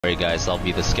Alright guys, I'll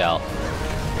be the scout.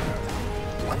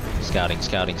 Scouting,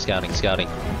 scouting, scouting, scouting.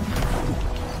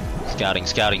 Scouting,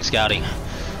 scouting, scouting.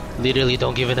 Literally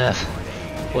don't give an F.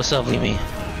 What's up, Limi?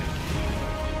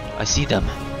 I see them.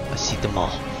 I see them all.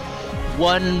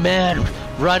 One man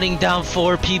running down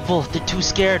 4 people. They're too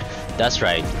scared. That's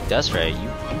right. That's right. You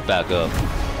back up.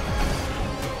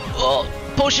 Oh,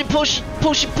 push it, push it,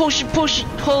 push it, push it, push it.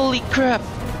 Holy crap.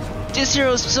 This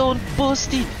hero's so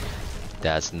boosty.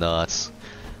 That's nuts.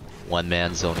 One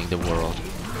man zoning the world.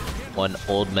 One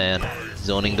old man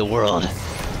zoning the world.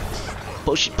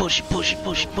 Push it, push it, push it,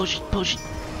 push it, push it, push it.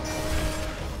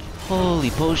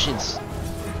 Holy potions.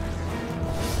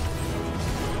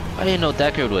 I didn't know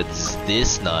Deckard was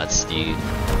this nuts, dude.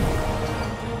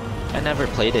 I never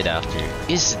played it after.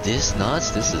 Is this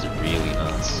nuts? This is really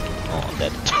nuts. Oh,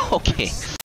 that. Okay.